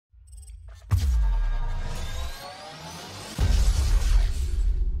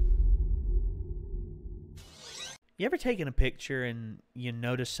You ever taken a picture and you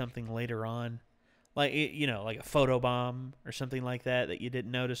notice something later on? Like, like a photo bomb or something like that you didn't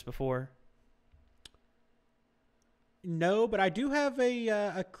notice before? No, but I do have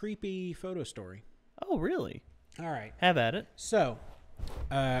a creepy photo story. Oh, really? All right. Have at it. So,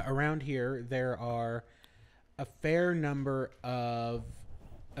 around here, there are a fair number of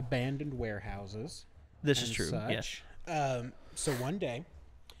abandoned warehouses. This is true, yes. So one day,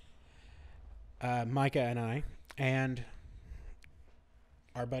 Micah and I and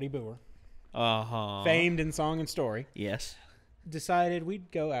our buddy Booer, famed in song and story, yes, decided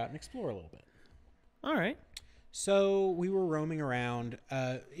we'd go out and explore a little bit. All right. So we were roaming around.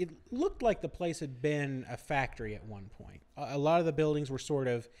 It looked like the place had been a factory at one point. A lot of the buildings were sort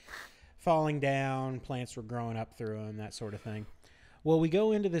of falling down, plants were growing up through them, that sort of thing. Well, we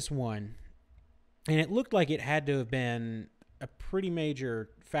go into this one, and it looked like it had to have been a pretty major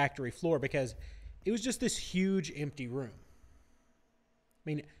factory floor because it was just this huge empty room. I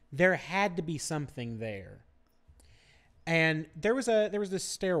mean, there had to be something there. And there was this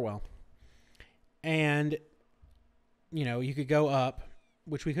stairwell. And you could go up,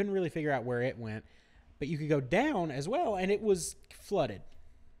 which we couldn't really figure out where it went, but you could go down as well, and it was flooded.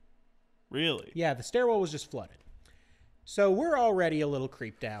 Really? Yeah, the stairwell was just flooded. So we're already a little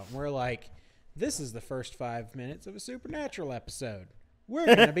creeped out. We're like, this is the first 5 minutes of a Supernatural episode. We're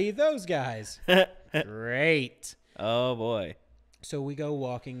going to be those guys. Great. Oh, boy. So we go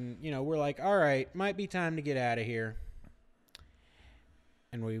walking. We're like, all right, might be time to get out of here.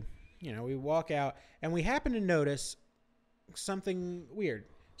 And we walk out, and we happen to notice something weird.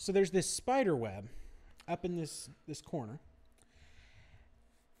 So there's this spider web up in this corner.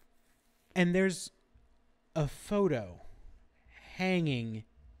 And there's a photo hanging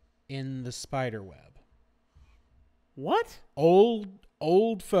in the spider web. What?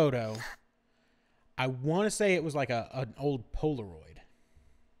 Old photo. I want to say it was like an old Polaroid.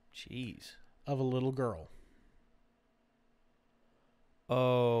 Jeez. Of a little girl.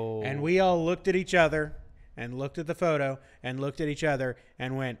 Oh. And we all looked at each other and looked at the photo and looked at each other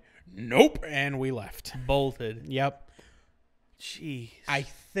and went, nope, and we left. Bolted. Yep. Jeez. I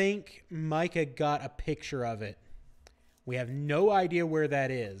think Micah got a picture of it. We have no idea where that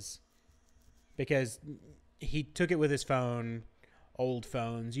is because he took it with his phone, old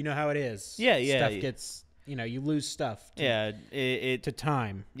phones. You know how it is. Yeah. Stuff gets, you lose stuff. To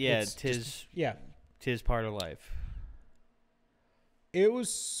time. Yeah, yeah. Tis part of life. It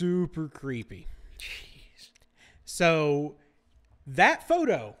was super creepy. Jeez. So that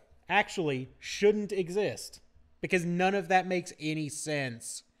photo actually shouldn't exist because none of that makes any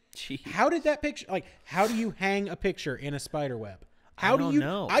sense. Jeez. How did that picture, how do you hang a picture in a spider web? I don't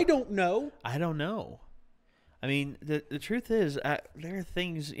know. I don't know. I don't know. I mean, the truth is, there are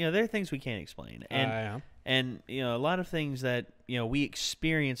things, there are things we can't explain. And, and a lot of things that, we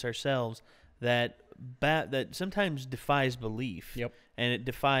experience ourselves that sometimes defies belief. Yep. And it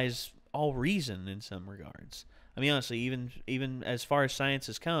defies all reason in some regards. I mean, honestly, even as far as science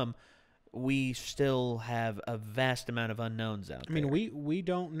has come, we still have a vast amount of unknowns out there. I mean, we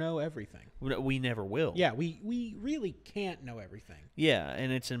don't know everything. We never will. Yeah, we really can't know everything. Yeah,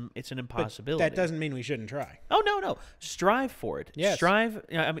 and it's an impossibility. But that doesn't mean we shouldn't try. Oh no! Strive for it. Yes.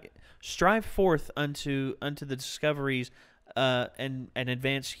 Strive forth unto the discoveries and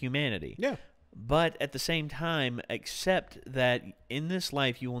advance humanity. Yeah. But at the same time, accept that in this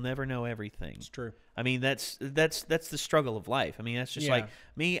life you will never know everything. It's true. I mean, that's the struggle of life. I mean, that's just like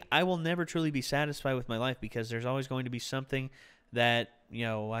me. I will never truly be satisfied with my life because there's always going to be something that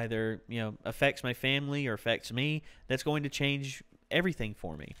either affects my family or affects me that's going to change everything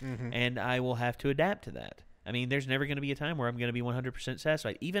for me, and I will have to adapt to that. I mean, there's never going to be a time where I'm going to be 100%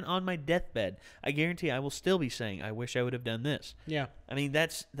 satisfied. Even on my deathbed, I guarantee I will still be saying, "I wish I would have done this." Yeah. I mean,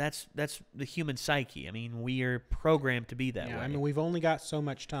 that's the human psyche. I mean, we are programmed to be that way. I mean, we've only got so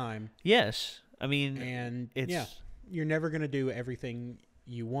much time. Yes. I mean, and you're never going to do everything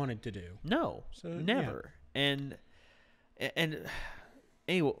you wanted to do. No. So never. Yeah. And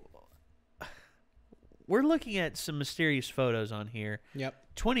anyway, we're looking at some mysterious photos on here. Yep.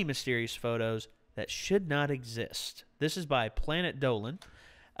 20 mysterious photos that should not exist. This is by Planet Dolan.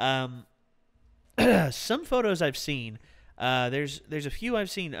 Some photos I've seen. There's a few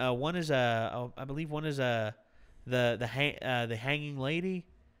I've seen. One is I believe one is the hanging lady.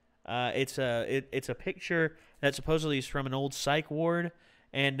 It's a picture that supposedly is from an old psych ward,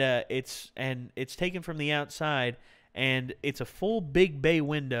 and it's taken from the outside, and it's a full big bay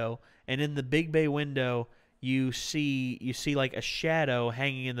window, and in the big bay window you see like a shadow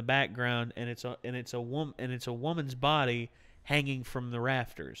hanging in the background, and it's a woman's body hanging from the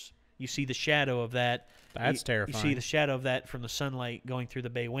rafters. you see the shadow of that. That's You terrifying. see the shadow of that from the sunlight going through the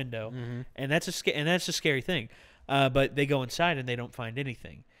bay window, Mhm. and that's a scary thing. But they go inside and they don't find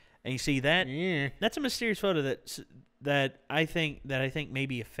anything, and you see that. Yeah. That's a mysterious photo that I think may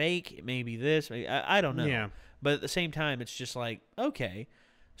be a fake. It may be this. I don't know. Yeah. But at the same time, it's just like, okay,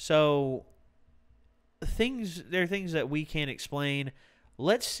 so there are things that we can't explain.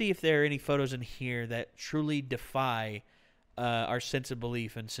 Let's see if there are any photos in here that truly defy our sense of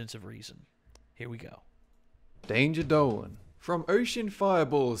belief and sense of reason. Here we go. Danger Dolan. From ocean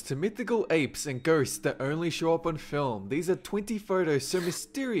fireballs to mythical apes and ghosts that only show up on film, these are 20 photos so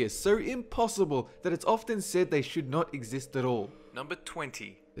mysterious, so impossible, that it's often said they should not exist at all. Number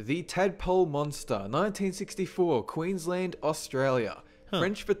 20. The Tadpole Monster, 1964, Queensland, Australia.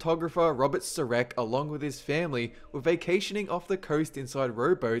 French photographer Robert Sarek, along with his family, were vacationing off the coast inside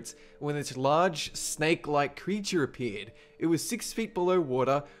rowboats when this large, snake-like creature appeared. It was 6 feet below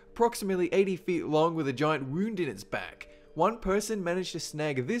water, approximately 80 feet long, with a giant wound in its back. One person managed to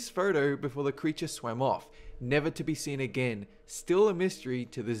snag this photo before the creature swam off, never to be seen again. Still a mystery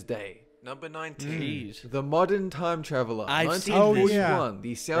to this day. Number 19. Jeez. The Modern Time Traveler, I've seen 1941, this.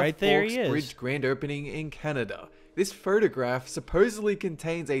 the South Right there Forks he is. Bridge grand opening in Canada. This photograph supposedly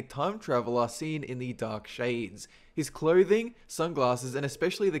contains a time traveler seen in the dark shades. His clothing, sunglasses, and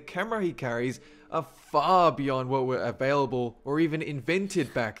especially the camera he carries are far beyond what were available or even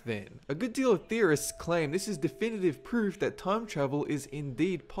invented back then. A good deal of theorists claim this is definitive proof that time travel is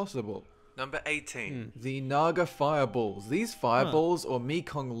indeed possible. Number 18. The Naga Fireballs. These fireballs, or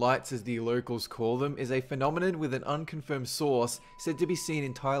Mekong lights as the locals call them, is a phenomenon with an unconfirmed source said to be seen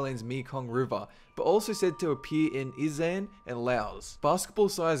in Thailand's Mekong River, but also said to appear in Isan and Laos.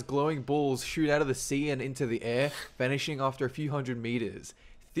 Basketball-sized glowing balls shoot out of the sea and into the air, vanishing after a few hundred meters.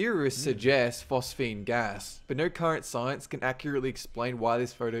 Theorists suggest phosphine gas, but no current science can accurately explain why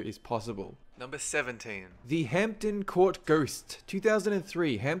this photo is possible. Number 17. The Hampton Court Ghost.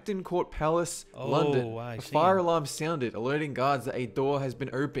 2003, Hampton Court Palace, London. I A see fire him. alarm sounded, alerting guards that a door has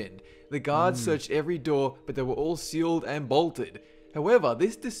been opened. The guards searched every door, but they were all sealed and bolted. However,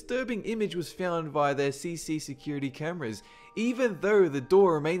 this disturbing image was found via their CC security cameras, even though the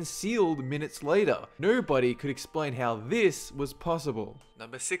door remained sealed minutes later. Nobody could explain how this was possible.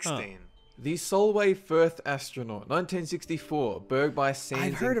 Number 16. The Solway Firth Astronaut, 1964, Berg by Sands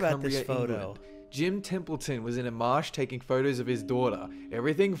I've heard in about Cumbria, this photo. England. Jim Templeton was in a marsh taking photos of his daughter.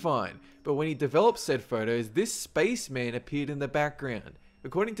 Everything fine. But when he developed said photos, this spaceman appeared in the background.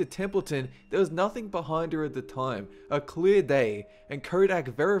 According to Templeton, there was nothing behind her at the time, a clear day, and Kodak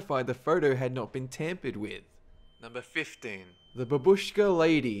verified the photo had not been tampered with. Number 15. The Babushka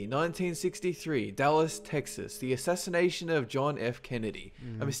Lady, 1963, Dallas, Texas. The assassination of John F. Kennedy.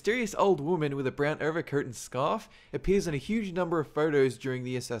 A mysterious old woman with a brown overcoat and scarf appears in a huge number of photos during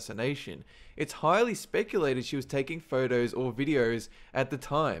the assassination. It's highly speculated she was taking photos or videos at the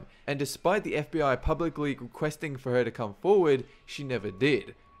time, and despite the FBI publicly requesting for her to come forward, she never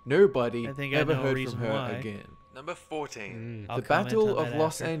did. Nobody I think I ever know a heard reason from her why. again. Number 14. I'll The comment Battle on of that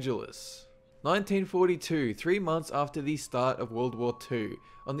Los after. Angeles. 1942, 3 months after the start of World War II.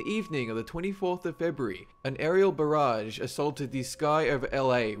 On the evening of the 24th of February, an aerial barrage assaulted the sky over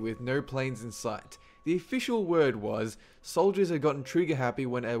LA with no planes in sight. The official word was soldiers had gotten trigger happy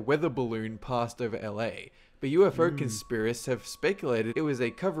when a weather balloon passed over LA, but UFO conspiracists have speculated it was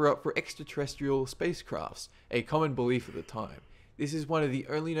a cover-up for extraterrestrial spacecrafts, a common belief at the time. This is one of the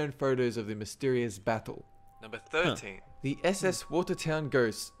only known photos of the mysterious battle. Number 13. The SS Watertown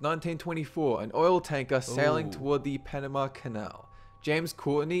Ghost, 1924, an oil tanker sailing Ooh. toward the Panama Canal. James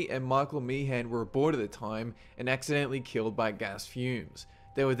Courtney and Michael Meehan were aboard at the time and accidentally killed by gas fumes.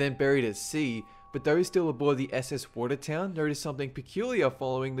 They were then buried at sea, but those still aboard the SS Watertown noticed something peculiar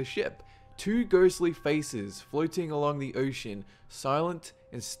following the ship. 2 ghostly faces floating along the ocean, silent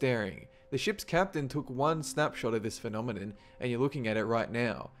and staring. The ship's captain took one snapshot of this phenomenon, and you're looking at it right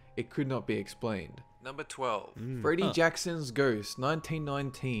now. It could not be explained. Number 12. Freddie Jackson's Ghost,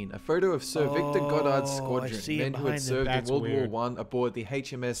 1919. A photo of Sir Victor Goddard's I squadron, see him men who behind had them. served in That's World weird. War I aboard the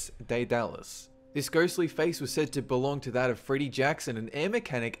HMS Daedalus. This ghostly face was said to belong to that of Freddie Jackson, an air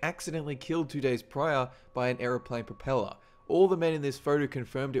mechanic accidentally killed 2 days prior by an aeroplane propeller. All the men in this photo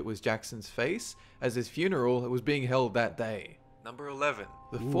confirmed it was Jackson's face, as his funeral was being held that day. Number 11.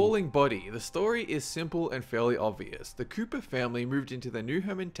 The Falling Body. The story is simple and fairly obvious. The Cooper family moved into their new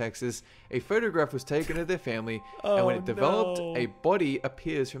home in Texas. A photograph was taken of their family, and when Oh, it developed, no. a body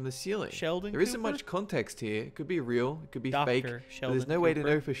appears from the ceiling. Sheldon There isn't Cooper? much context here. It could be real, it could be Dr. fake, but Sheldon there's no way to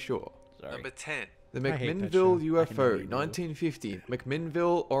Cooper. know for sure. Sorry. Number 10. The I hate that McMinnville show. I can UFO, never read it. 1950,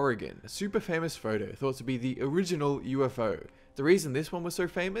 McMinnville, Oregon. A super famous photo, thought to be the original UFO. The reason this one was so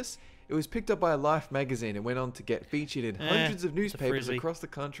famous, it was picked up by a Life magazine and went on to get featured in hundreds of newspapers across the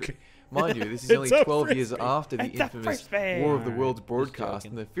country. Mind you, this is only 12 years after the infamous War of the Worlds broadcast,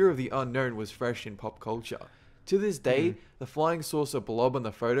 and the fear of the unknown was fresh in pop culture. To this day, the flying saucer blob on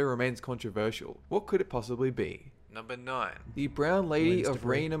the photo remains controversial. What could it possibly be? Number 9. The Brown Lady of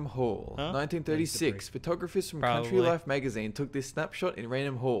Raynham Hall. 1936. Photographers from Country Life magazine took this snapshot in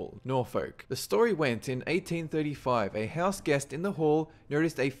Raynham Hall, Norfolk. The story went in 1835. A house guest in the hall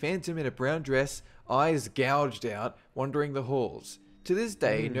noticed a phantom in a brown dress, eyes gouged out, wandering the halls. To this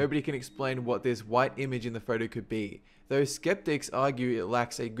day, nobody can explain what this white image in the photo could be, though skeptics argue it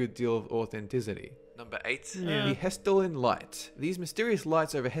lacks a good deal of authenticity. Number 8. The Hessdalen Light. These mysterious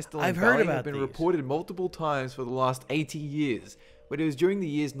lights over Hessdalen Valley have been reported multiple times for the last 80 years, but it was during the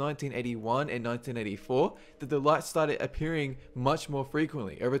years 1981 and 1984 that the lights started appearing much more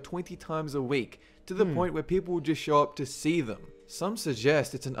frequently, over 20 times a week, to the point where people would just show up to see them. Some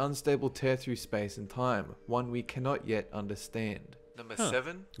suggest it's an unstable tear through space and time, one we cannot yet understand. Number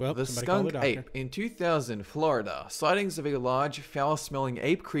 7. Well, the skunk ape. In 2000, Florida, sightings of a large, foul-smelling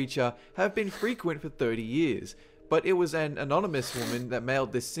ape creature have been frequent for 30 years. But it was an anonymous woman that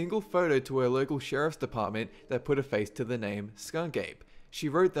mailed this single photo to her local sheriff's department that put a face to the name skunk ape. She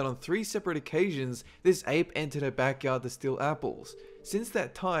wrote that on 3 separate occasions, this ape entered her backyard to steal apples. Since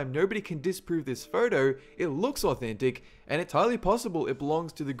that time, nobody can disprove this photo. It looks authentic, and it's highly possible it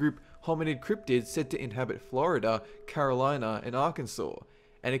belongs to the group hominid cryptids said to inhabit Florida, Carolina, and Arkansas,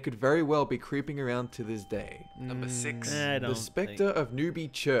 and it could very well be creeping around to this day. Number 6. The Spectre of Newby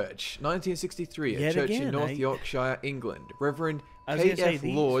Church. 1963, a church in North Yorkshire, England. Reverend K.F.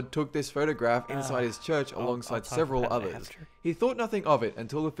 Lord took this photograph inside his church alongside several others. He thought nothing of it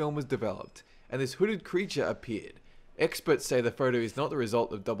until the film was developed, and this hooded creature appeared. Experts say the photo is not the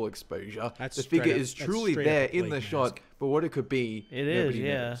result of double exposure. The figure is truly there in the shot, but what it could be, nobody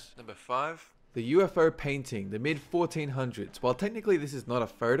knows. Number 5. The UFO painting, the mid-1400s. While technically this is not a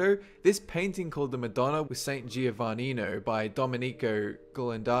photo, this painting called the Madonna with Saint Giovannino by Domenico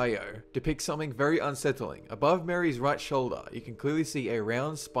Ghirlandaio depicts something very unsettling. Above Mary's right shoulder, you can clearly see a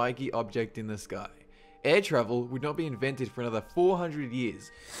round, spiky object in the sky. Air travel would not be invented for another 400 years,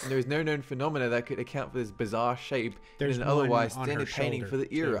 and there is no known phenomena that could account for this bizarre shape in an otherwise standard painting for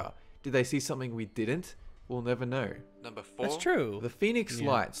the era. Did they see something we didn't? We'll never know. Number 4. That's true. The Phoenix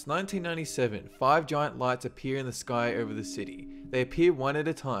Lights, 1997. 5 giant lights appear in the sky over the city. They appear one at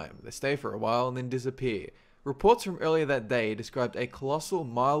a time. They stay for a while and then disappear. Reports from earlier that day described a colossal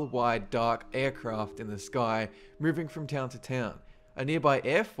mile-wide dark aircraft in the sky moving from town to town. A nearby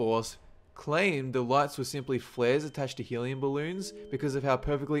Air Force claimed the lights were simply flares attached to helium balloons because of how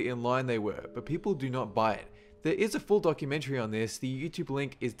perfectly in line they were, but people do not buy it. There is a full documentary on this. The YouTube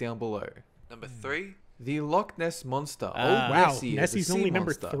link is down below. Number 3. The Loch Ness Monster. Old Nessie Nessie's is a sea only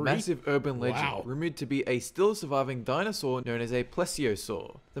monster, number 3? massive urban legend, rumored to be a still surviving dinosaur known as a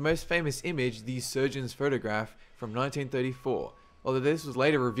plesiosaur. The most famous image, the surgeon's photograph from 1934, although this was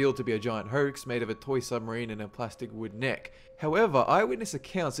later revealed to be a giant hoax made of a toy submarine and a plastic wood neck. However, eyewitness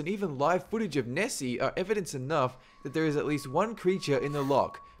accounts and even live footage of Nessie are evidence enough that there is at least one creature in the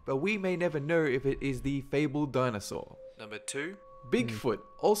loch, but we may never know if it is the fabled dinosaur. Number 2. Bigfoot,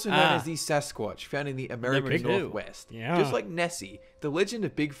 also known as the Sasquatch, found in the American Northwest. Just like Nessie, the legend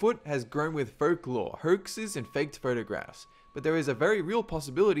of Bigfoot has grown with folklore, hoaxes, and faked photographs. But there is a very real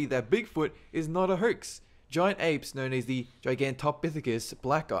possibility that Bigfoot is not a hoax. Giant apes known as the Gigantopithecus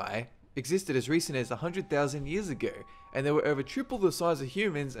blackeye existed as recent as 100,000 years ago, and they were over triple the size of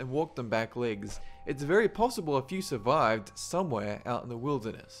humans and walked on back legs. It's very possible a few survived somewhere out in the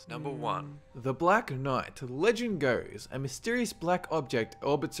wilderness. Number 1. The Black Knight. Legend goes, a mysterious black object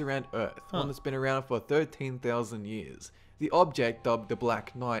orbits around Earth, one that's been around for 13,000 years. The object, dubbed the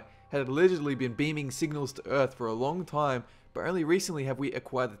Black Knight, had allegedly been beaming signals to Earth for a long time, but only recently have we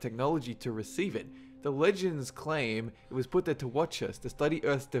acquired the technology to receive it. The legends claim it was put there to watch us, to study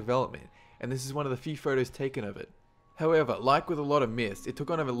Earth's development, and this is one of the few photos taken of it. However, like with a lot of myths, it took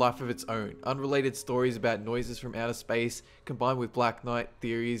on a life of its own. Unrelated stories about noises from outer space, combined with Black Knight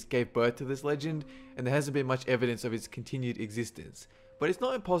theories, gave birth to this legend, and there hasn't been much evidence of its continued existence. But it's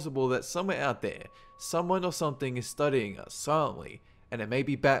not impossible that somewhere out there, someone or something is studying us silently, and it may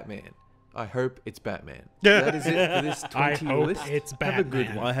be Batman. I hope it's Batman. That is it for this 20 list. It's Batman. Have a good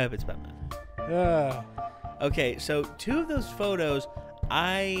one. Well, I hope it's Batman. Okay, so 2 of those photos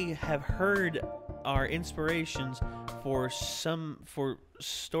I have heard are inspirations for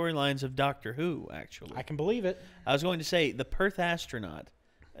storylines of Doctor Who, actually. I can believe it. I was going to say the Perth astronaut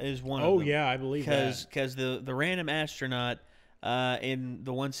is one of them. Oh, yeah, I believe that. Because the random astronaut in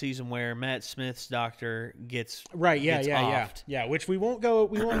the one season where Matt Smith's doctor gets Right. Yeah. gets Yeah. offed. Yeah. Which we won't go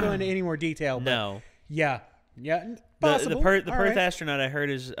into any more detail. But No. Yeah. Yeah. The Possible. Perth All right. astronaut I heard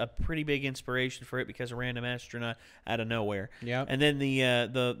is a pretty big inspiration for it because a random astronaut out of nowhere. Yep. And then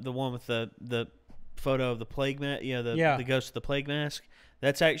the one with the photo of the plague mask, the ghost of the plague mask.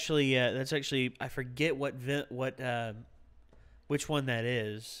 That's actually I forget which one that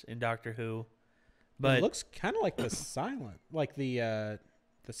is in Doctor Who, but it looks kind of like the silent, like the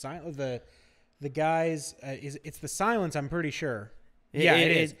silent the guys. It's the Silence? I'm pretty sure. It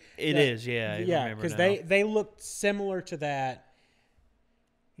is. It is. Yeah. Yeah, because they looked similar to that.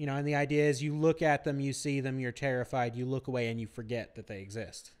 And the idea is you look at them, you see them, you're terrified, you look away, and you forget that they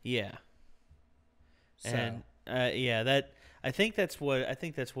exist. Yeah. So. And I think that's what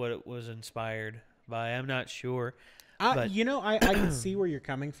it was inspired by. I'm not sure. I can see where you're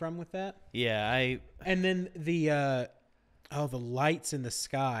coming from with that. Yeah, And then the lights in the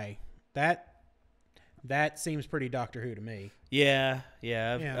sky. That seems pretty Doctor Who to me. Yeah,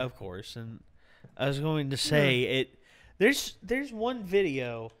 of course. And I was going to say it. There's one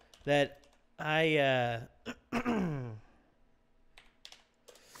video that I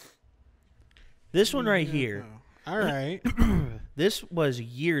this one right here. All right. This was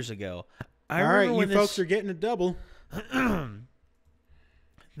years ago. All right, you folks are getting a double.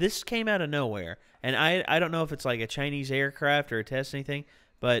 This came out of nowhere, and I don't know if it's like a Chinese aircraft or a test anything,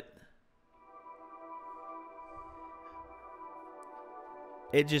 but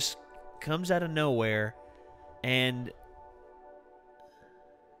it just comes out of nowhere, and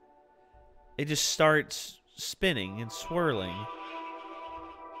it just starts spinning and swirling.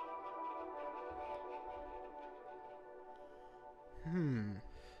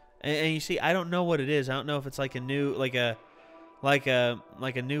 And you see, I don't know what it is. I don't know if it's like a new, like a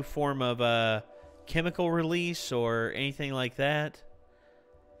new form of chemical release or anything like that.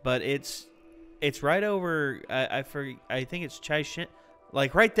 But it's right over. I think it's Chai Shin,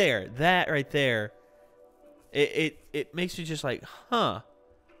 like right there. That right there. It makes me just like, huh.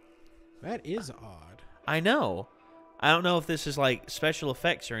 That is odd. I know. I don't know if this is like special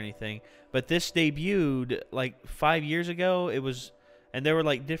effects or anything, but this debuted like 5 years ago. It was. And there were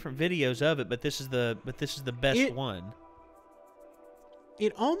like different videos of it, but this is the best one.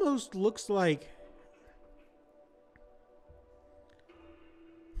 It almost looks like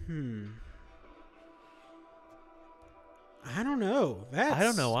I don't know. I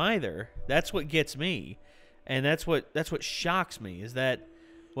don't know either. That's what gets me. And that's what shocks me is that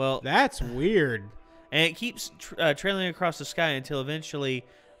that's weird. And it keeps trailing across the sky until eventually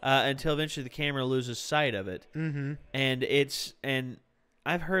the camera loses sight of it. Mm-hmm. And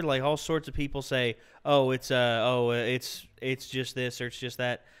I've heard like all sorts of people say, it's just this or it's just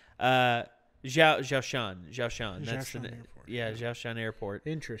that. Zhoushan. That's the Airport. Yeah, Zhoushan Airport.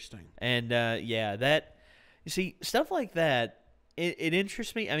 Interesting. And that you see stuff like that. It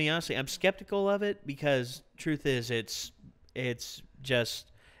interests me. I mean, honestly, I'm skeptical of it because truth is, it's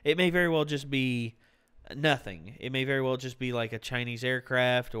just it may very well just be nothing. It may very well just be like a Chinese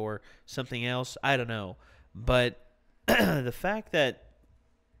aircraft or something else. I don't know. But the fact that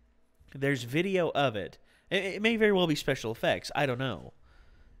there's video of it may very well be special effects. I don't know.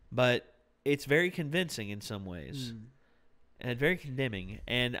 But it's very convincing in some ways. And very condemning.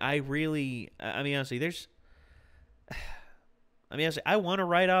 And I mean, honestly, I want to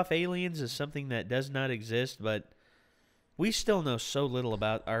write off aliens as something that does not exist, but we still know so little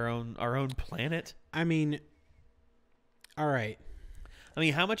about our own planet. I mean, all right. I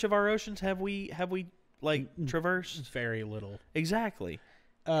mean, how much of our oceans have we like traversed? Very little. Exactly.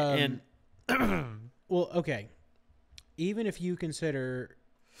 Well, okay. Even if you consider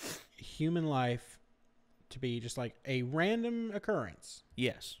human life to be just like a random occurrence.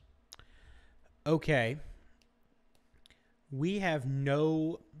 Yes. Okay. We have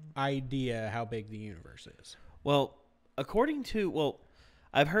no idea how big the universe is. Well,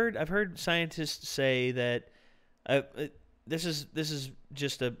 I've heard scientists say that this is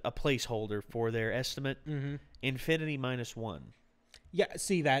just a placeholder for their estimate. Mm-hmm. Infinity -1. Yeah,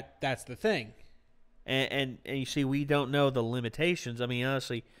 see that's the thing. And you see, we don't know the limitations. I mean,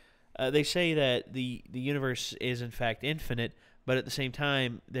 honestly, they say that the universe is in fact infinite, but at the same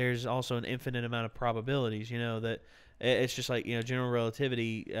time, there's also an infinite amount of probabilities. You know that it's just like general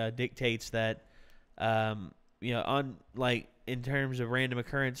relativity dictates that on like in terms of random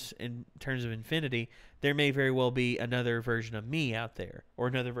occurrence, in terms of infinity, there may very well be another version of me out there or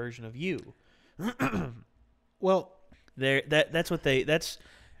another version of you. Well, that's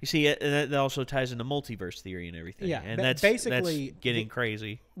you see, that also ties into multiverse theory and everything. Yeah, and that's basically getting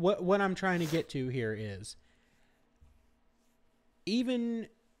crazy. What I'm trying to get to here is even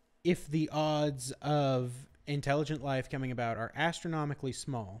if the odds of intelligent life coming about are astronomically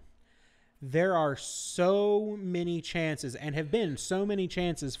small, there are so many chances, and have been so many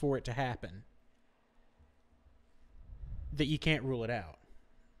chances for it to happen, that you can't rule it out.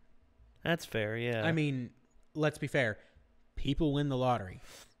 That's fair, yeah. I mean, let's be fair. People win the lottery.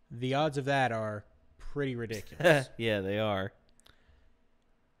 The odds of that are pretty ridiculous. Yeah, they are.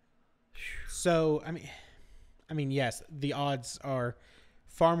 So, I mean, yes, the odds are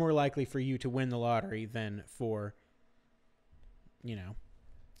far more likely for you to win the lottery than for, you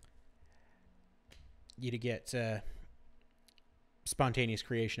to get spontaneous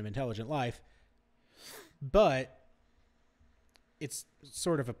creation of intelligent life. But it's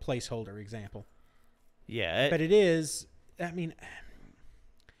sort of a placeholder example. Yeah. But it is, I mean,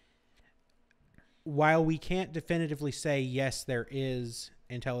 while we can't definitively say, yes, there is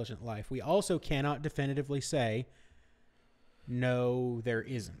intelligent life, we also cannot definitively say, no, there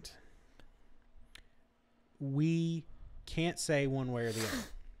isn't. We can't say one way or the other.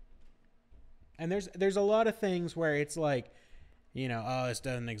 And there's a lot of things where it's like, oh, this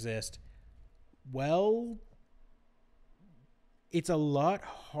doesn't exist. Well, it's a lot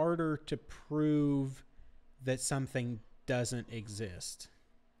harder to prove that something doesn't exist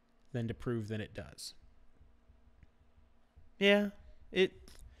than to prove that it does. Yeah.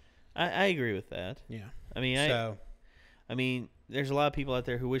 I agree with that. Yeah. I mean, there's a lot of people out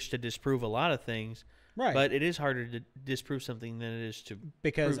there who wish to disprove a lot of things, right? But it is harder to disprove something than it is to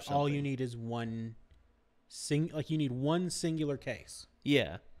because prove all something. you need is one you need one singular case.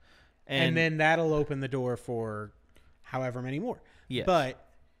 Yeah, and then that'll open the door for however many more. Yes. But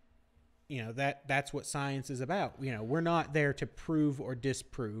that's what science is about. We're not there to prove or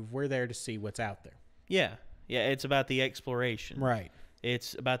disprove. We're there to see what's out there. Yeah. Yeah, it's about the exploration. Right.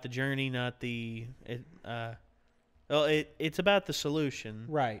 It's about the journey, not the it's about the solution.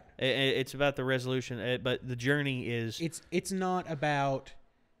 Right. It's about the resolution, but the journey is it's not about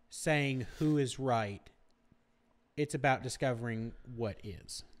saying who is right. It's about discovering what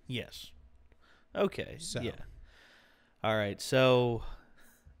is. Yes. Okay. So. Yeah. All right. So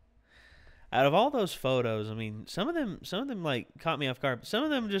out of all those photos, I mean, some of them like caught me off guard. Some of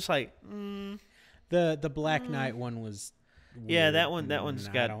them just like the Black Knight one was weird. Yeah, that one's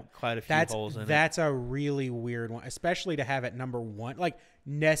got quite a few holes in it. That's a really weird one, especially to have it number 1. Like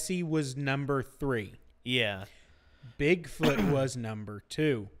Nessie was number 3. Yeah. Bigfoot was number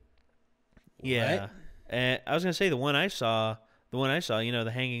 2. Yeah. I was gonna say the one I saw,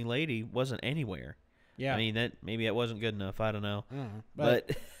 the hanging lady wasn't anywhere. Yeah. I mean maybe it wasn't good enough. I don't know.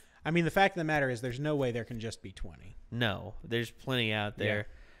 But I mean, the fact of the matter is, there's no way there can just be 20. No, there's plenty out there,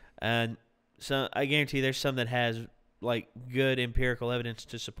 and so I guarantee there's some that has like good empirical evidence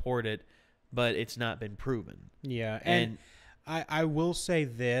to support it, but it's not been proven. Yeah, and I will say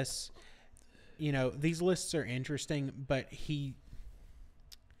this, these lists are interesting, but he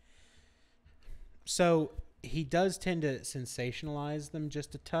does tend to sensationalize them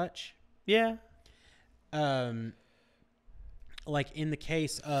just a touch. Yeah. Like in the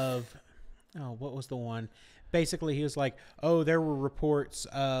case of, what was the one? Basically, he was like, there were reports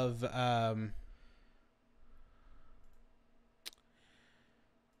of,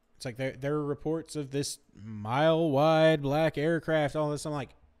 it's like there were reports of this mile-wide black aircraft, all this. I'm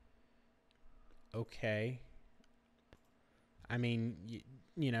like, okay. I mean,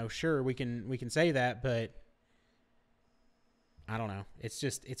 sure, we can say that, but I don't know.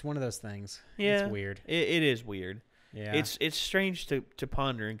 It's one of those things. Yeah, it's weird. It is weird. Yeah, it's strange to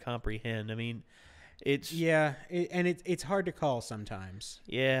ponder and comprehend. I mean, it's it's hard to call sometimes.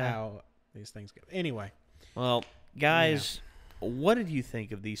 Yeah, how these things go. Anyway, well, guys, what did you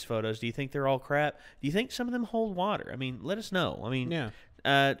think of these photos? Do you think they're all crap? Do you think some of them hold water? I mean, let us know. I mean,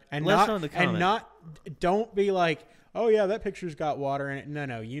 and let us know in the comments. Don't be like, oh yeah, that picture's got water in it.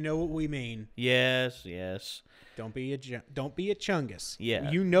 No, you know what we mean. Yes. Don't be a chungus.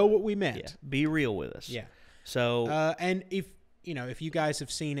 Yeah, you know what we meant. Yeah. Be real with us. Yeah. So, and if you guys have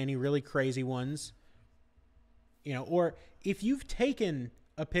seen any really crazy ones, or if you've taken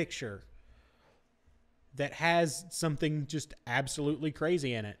a picture that has something just absolutely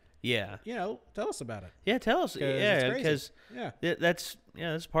crazy in it, tell us about it. Yeah, tell us. Yeah, because that's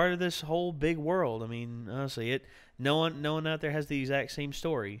part of this whole big world. I mean, honestly, no one out there has the exact same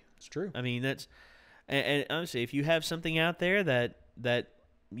story. It's true. I mean, and honestly, if you have something out there that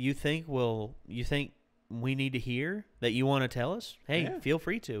you think we need to hear, that you want to tell us, hey, feel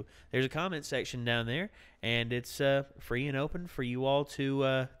free to. There's a comment section down there, and it's free and open for you all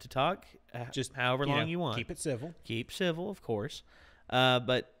to talk just however long you want. Keep it civil. Keep civil, of course.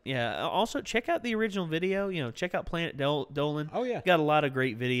 But yeah, also check out the original video. You know, check out Planet Dolan. Oh, yeah. Got a lot of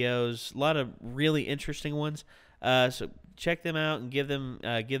great videos, a lot of really interesting ones. So check them out and give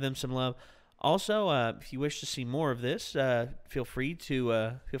them some love. Also, if you wish to see more of this, feel free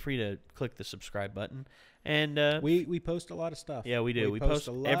to click the subscribe button. And we post a lot of stuff. yeah, we do. We post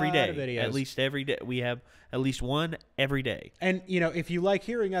a lot every day, of videos. at least every day. We have at least one every day. And you know, if you like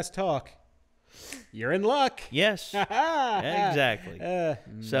hearing us talk, you're in luck. Yes, exactly.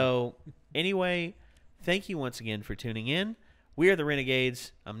 So anyway, thank you once again for tuning in. We are the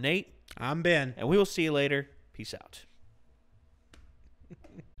Renegades. I'm Nate. I'm Ben. And we will see you later. Peace out.